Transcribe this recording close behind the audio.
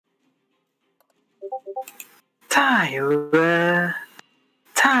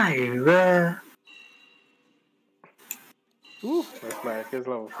Tyler. Ooh, this back is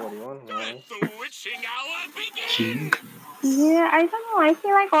level 41. Nice. Yeah, I don't know. I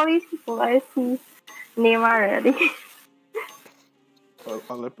feel like all these people I see name already. Well,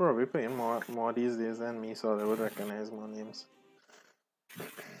 they're probably playing more these days than me, so they would recognize more names.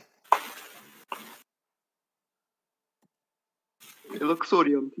 It looks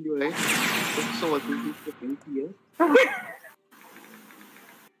sodium to you, right? It looks so different here.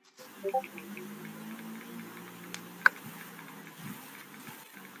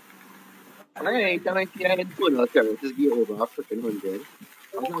 Anytime I see a headphone out there, just be over a freaking 100.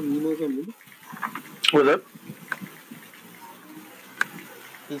 I'm not Nemo something. What's up?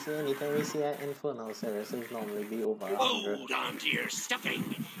 He said anytime we see an infernal services normally be over 100. Hold on to your stuffing.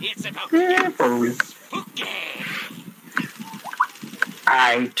 It's about Yeah, to get probably. spooky.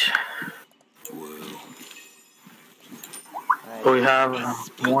 Alright. So we have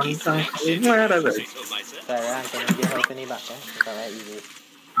one time. Where is it? Sarah, can you get help any back? It's alright, easy.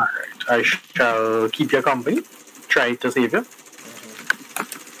 Alright. I shall keep your company. Try to save you.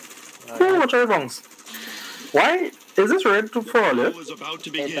 Oh, what's your wrongs? Why is this red for all of you?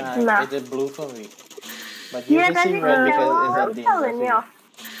 It is blue for me. But you just see red because it's a danger.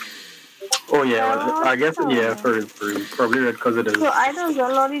 Oh yeah, well, I guess yeah, for probably red because it is. So I don't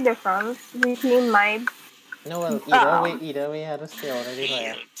know the difference between my. No, well, either way, I had to stay already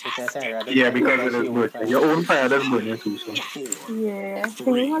there. Because I rather yeah, because it is burning. Your own fire does burn too, so. Yeah,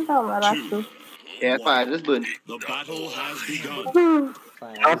 so you want to tell me that too. Yeah, fire just burn. The battle has begun.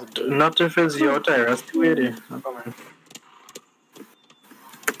 Not if it's your terrace too, ready.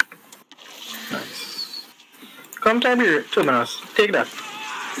 Nice. Come time here, 2 minutes. Take that.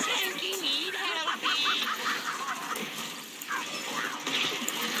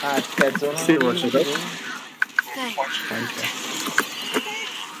 See what you got. Thank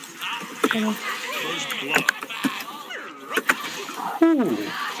you.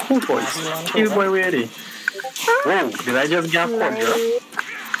 Who voice? Steve boy ready. Whoa, did I just get quadra?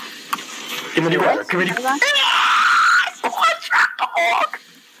 Give me the water, give me the water.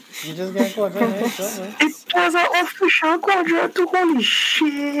 You just got quadra, right? It was an official quadra too, holy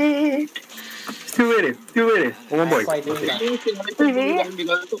shit. Still ready. One boy.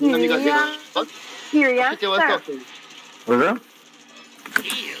 Here, What's up?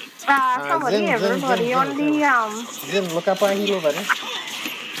 somebody, everybody on the Zim, look up our hero, buddy.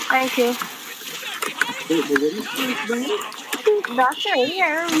 Thank you. That's it,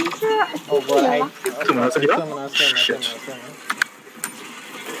 yeah. Oh boy, Shit.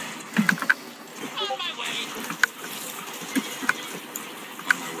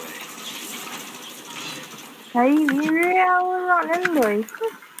 Hey, Miriam, running boy.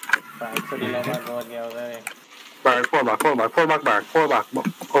 Back, fall back.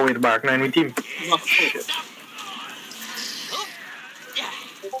 Oh wait, back, 9 with team. Shit.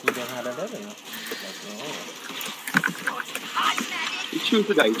 You don't have that, you know? You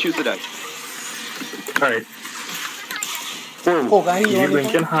choose the die. Alright. Whoa, you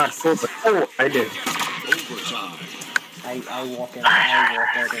drinking hard soda. Oh, I did. I walk out in here.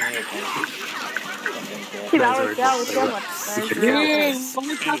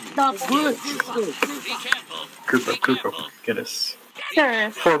 Group up. Get us.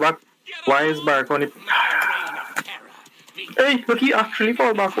 Sure. Fall back. Why is Bark on it? Hey, look, he actually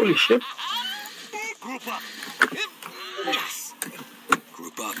fall back. Holy shit. Group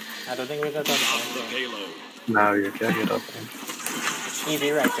up. I don't think we got that. Now you can't get up.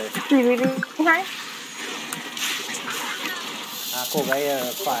 Easy right there. Hi. Cô gái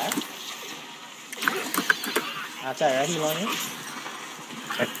fire. Chạy ra heal on you.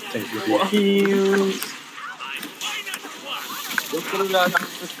 Thank you for heals. Just put it on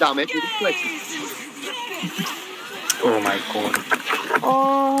damage with the flex. Oh my god. Oh.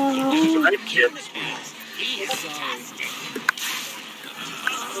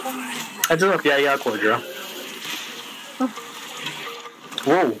 I just have yeah, quadra.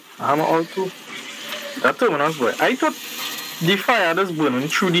 Whoa, I'm all too. That terminus boy. I thought the fire is burning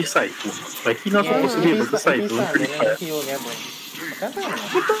through the cycle. Like he's not supposed to be able to cycle through the fire.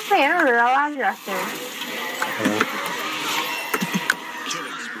 People playing a real aggressive.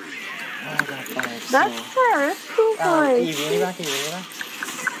 That's fair. Too good.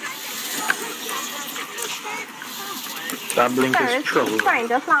 That blink is trouble. Trying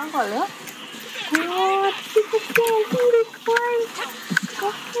to flank all of God, people can't do this twice.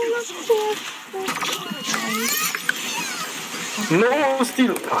 No,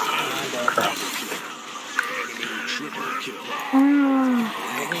 still. Oh, crap.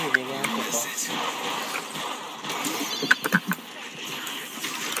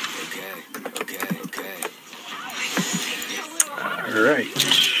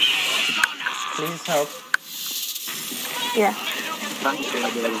 help. Yeah. Nice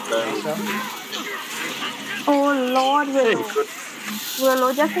job. Oh Lord,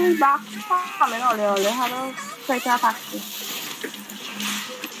 Willow just in his back. Coming all the how to try to attack you.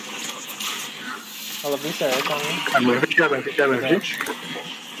 All of these Sarah's on me. I'm going to challenge.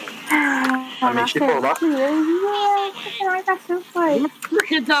 I make you fall back. Yeah, I got so fight.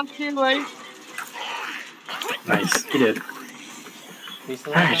 Freaking donkey, like. Nice, he did. We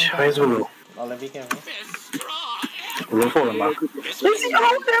still Alright, have where's Willow? all of you can. Willow falling back. Let's see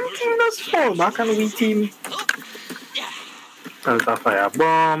how them team does fall back and we team. Delta fire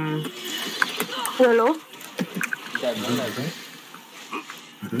bomb. Willow. Dead one.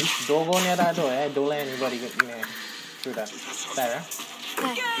 Don't go near that door, eh? Don't let anybody get near through that. Sarah?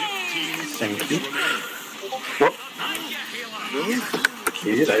 Thank you. What?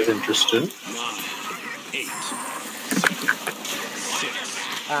 Okay, that is interesting. 8.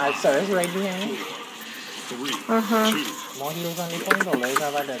 Sarah's right behind me. 3. More heals on the point, or let's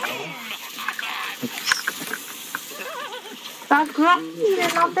have a dead one. That's rocky,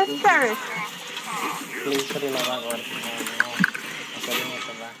 not the Sarah. Please, for the love of God.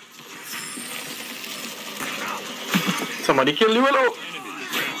 Somebody kill you, Willow.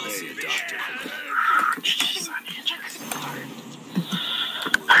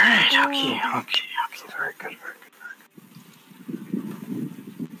 Alright, okay. Very good.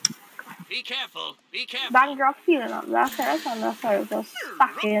 Be careful. That drop healing up. That Sarah and that Sarah just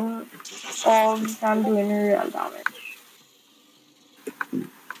stacking orbs and doing real damage.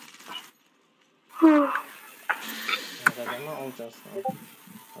 I'm not all just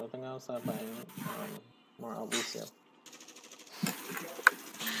everything else I buy more obvious here.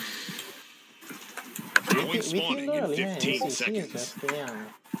 Point spawning in 15 seconds. Just the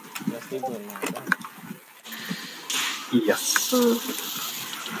good man. Yes.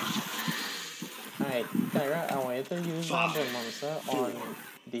 Alright, Tyra, I want you to use that burn monster on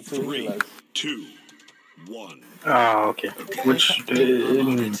the 2 healers. 2, 1. Okay. Which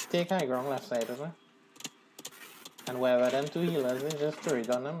Take high ground left side, isn't it? And wherever them 2 healers is, just throw it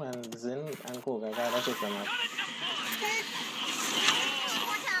on them and Zin and Koga gotta take them out.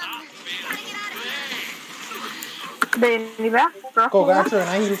 Koga, throw and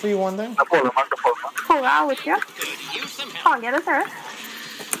I heal for you one time. Koga with you. Come on, get us, Sarah.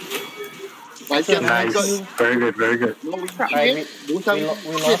 Nice. Very good. No, we Right, we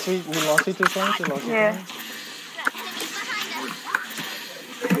lost it 2 times. Yeah.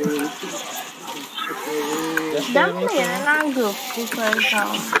 Them playing in our group because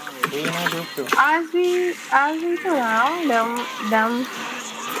we in our group too. as we turn around, them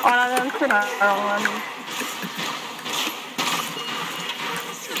all of them turn around.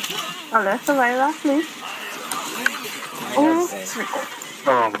 Oh, let's survive that, please.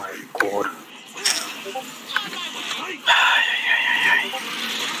 Oh my god.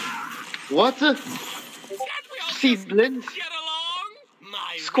 What? Seedlings?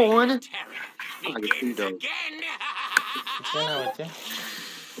 Scorn? I get 3 though. What's going on with you?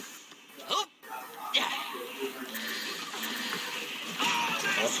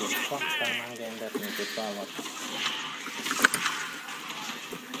 What the fuck am I getting definitely forward?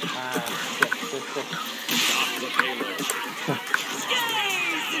 Shit. Stop the payload.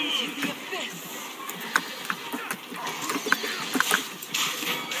 Gaze into the abyss.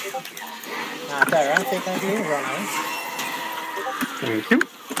 Tara, take that blue run, Thank you.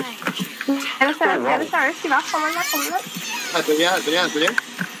 Get us, Sarah. Give us someone that comes up.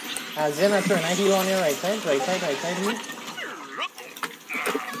 Zena, turn. I heal on your right side. Right side, heal.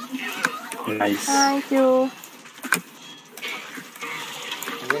 Nice. Thank you.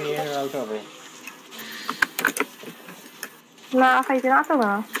 Zena, you're in real trouble. Nah, fighting after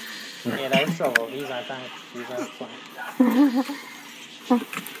now. Yeah, that's trouble. He's our tank. He's our fun.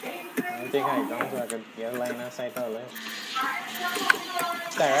 I think I don't, so I could get a line of sight all right.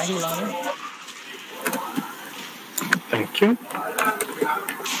 Sarah, heal on you. Thank you.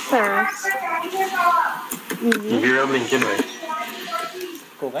 Sarah. Easy. You're blinking, right?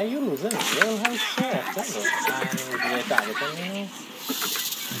 Koga, you losing. You'll have share, and you're targeting me.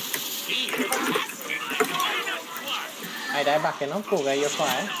 I die backing up, Koga, you're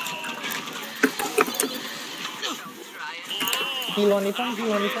fire. Heal on the point.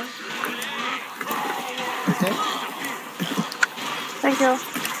 Okay. Thank you.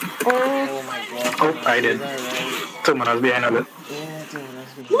 Oh my god. Oh, I did. Someone else behind of it. Yeah, someone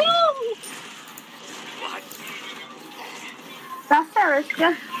else behind. That Sarah's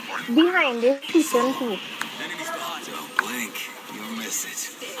just behind this season too. Don't blink, you'll miss it.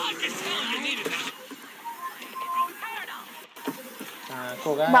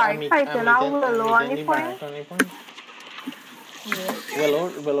 Koga, Barry fighting now Willow on the point. On the point.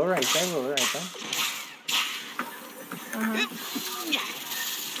 Willow right side, Willow right side.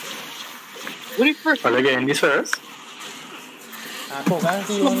 What is first? Well, again, this first. Koga,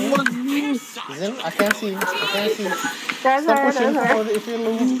 heal on you. Zim, I can't see. There's Stop her, pushing there's her. forward if you're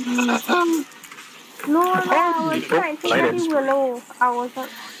low. No, I was trying to get the Willow. I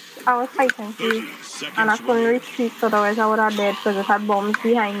was fighting too. 30 seconds And I couldn't remaining. retreat, so otherwise I would have died because it had bombs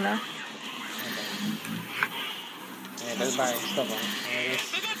behind me. Yeah, that's Barry, stubborn.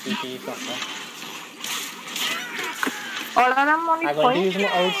 CP fucker. All of them on the I'm going to use point.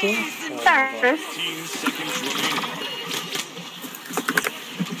 my ult soon. 15 seconds remaining.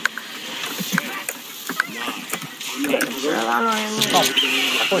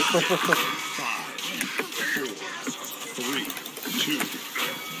 Push. 5, 4, 3, 2,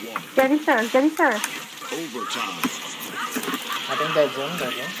 1. Get it, sir. Overtime. I think that's him.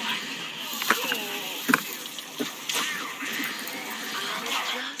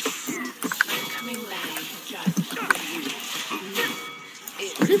 Coming back just for you.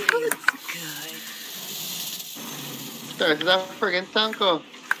 It feels good. Is that friggin' Tanko?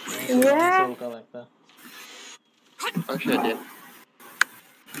 Yeah. Soul collector. Oh shit, yeah.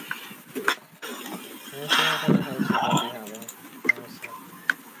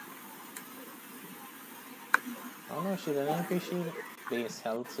 Oh no, she didn't increase she base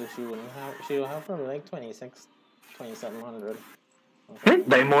health, so she will have probably like 2700. Hey,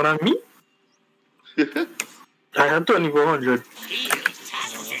 diamond on me? I had 2400.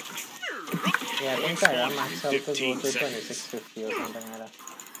 Yeah, I think Tyra max health is go to 2650 or something like that.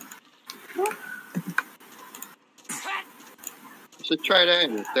 You should try that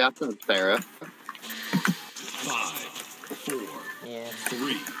and stay after Sarah. 5, 4, Yeah.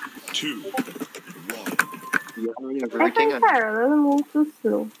 3, 2, 1. I think Sarah doesn't move too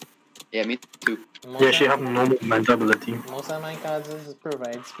slow. Yeah, me too. Yeah, she have no movement ability. Most of my cards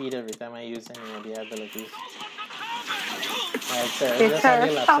provide speed every time I use any of the abilities. Alright, Sarah, just on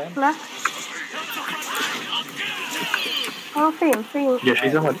the left side. Oh, same. Yeah,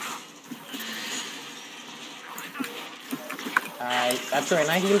 she's a That's right,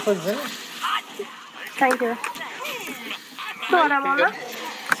 I heal for Zin. Thank you. So them on that?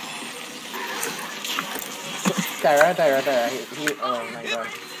 Tyra. Oh my god.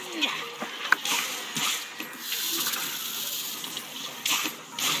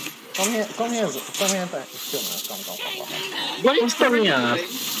 Come here, Come. What is coming out?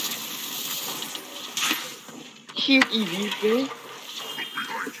 She's easy, really?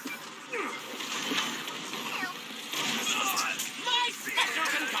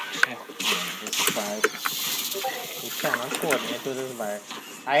 You cannot coordinate with this bar.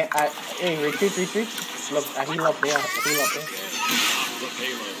 Hey, retreat. Look, heal up there. The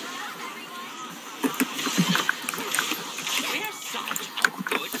payload. We're such a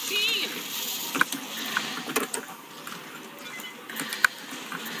good team.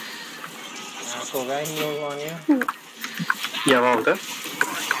 Koga heals on you. Yeah, about that.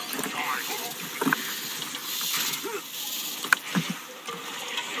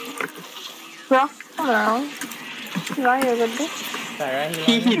 Rock around. Right, you're good. Tyra heal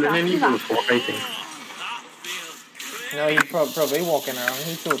He on you. healed and then he goes for, I think. No, he's probably walking around.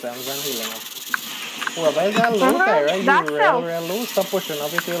 He totems and healing up. Whoever is that low, Tyra, you That's real low. Stop pushing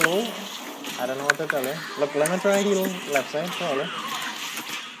up if you're low. I don't know what to tell you. Look, let me try heal left side, probably.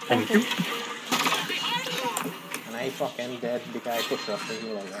 Thank you. And I fucking dead because I pushed up to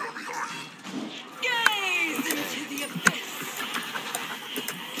heal like that. Gaze into the abyss.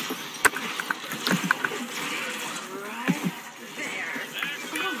 Right there.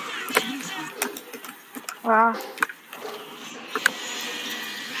 Wow.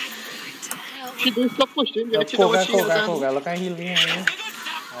 She didn't stop pushing. Look, She know what she is. Koga. Look, I heal behind you. I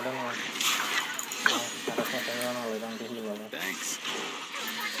don't know. No, gotta fucking run all the way down to heal over. Thanks.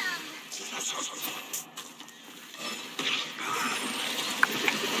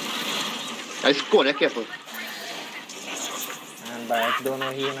 I scored, I careful. And Barrett don't know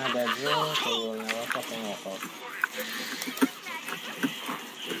he in a dead zone, so he will never fucking walk out.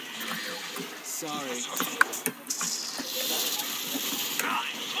 Sorry.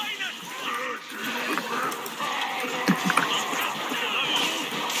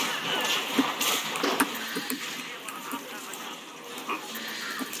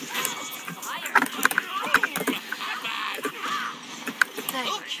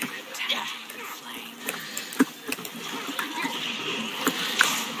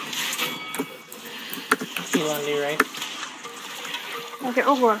 Heal on the right. Okay,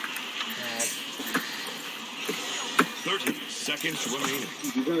 over. 30 seconds remaining.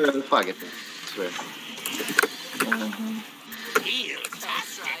 You can really target that, I swear.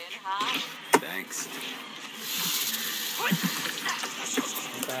 Thanks.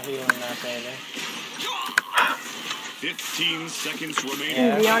 Está heal on that side, eh? 15 seconds remaining.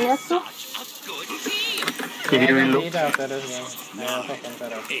 Yeah. Be honest too. Can you reload? Beat after this game. I also can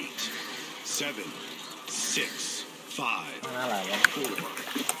cut off. 8, 7, 6, 5, I like it.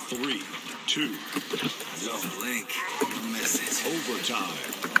 4, 3, 2, Yo, Link, you'll miss it. overtime.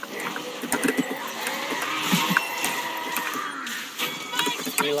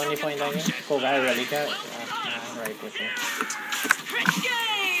 Heal on the point again. Go guy really cut. Right with me.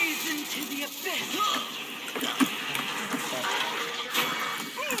 Gaze into the abyss.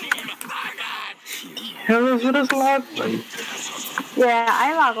 Hell is with this lag? Like, Yeah,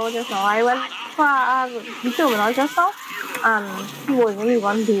 I lag out just now. I went for the terminal just now, and he was only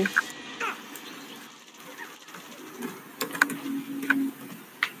one day.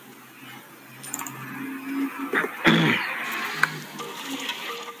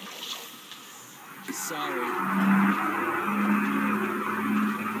 Sorry.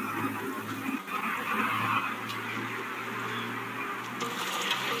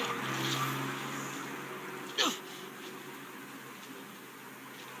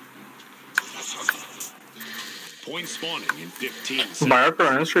 Point spawning in 15 seconds. Barak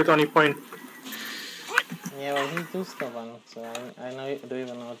running straight on the point. Yeah, well, he's too stubborn, so I know, don't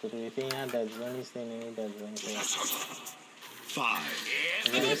even know what to do. If he had dead zone, he's staying in the dead zone. So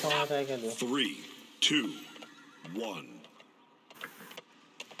 5, there's only so much I can do. 3, 2, 1.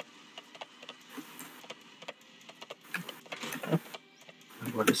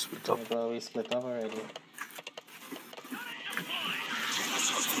 What is split up? Well, we split up already.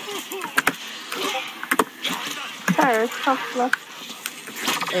 Sorry, it's tough left.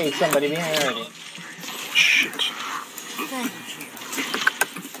 Hey, somebody behind already. Shit. Thank you.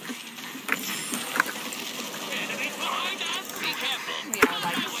 We are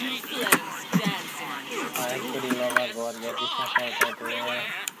like two flames dancing on you. I pretty love our god, get this fuck out of there.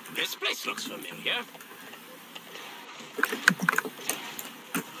 This place looks familiar.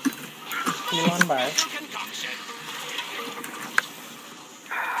 Heal on by. Concoction.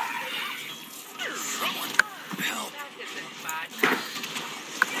 Help.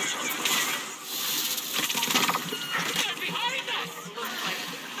 They're behind us.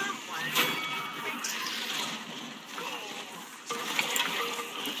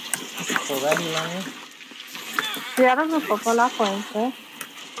 So that heal on you? The others are purple at points, eh?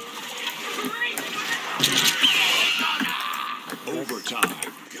 Overtime.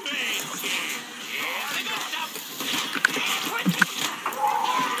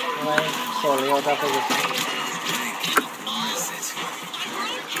 Right, sorry, out of position. Miss it.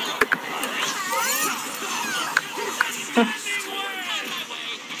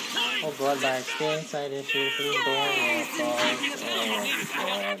 Oh god, back. Stay inside the shield, please don't. Oh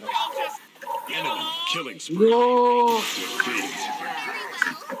god. Oh god. Enemy killing spree. No!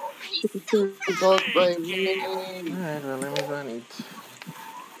 Defeat. It's all by me. Alright, well, let me go and eat.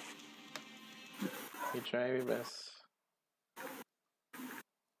 We try our best.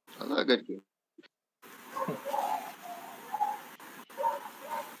 That's a good game.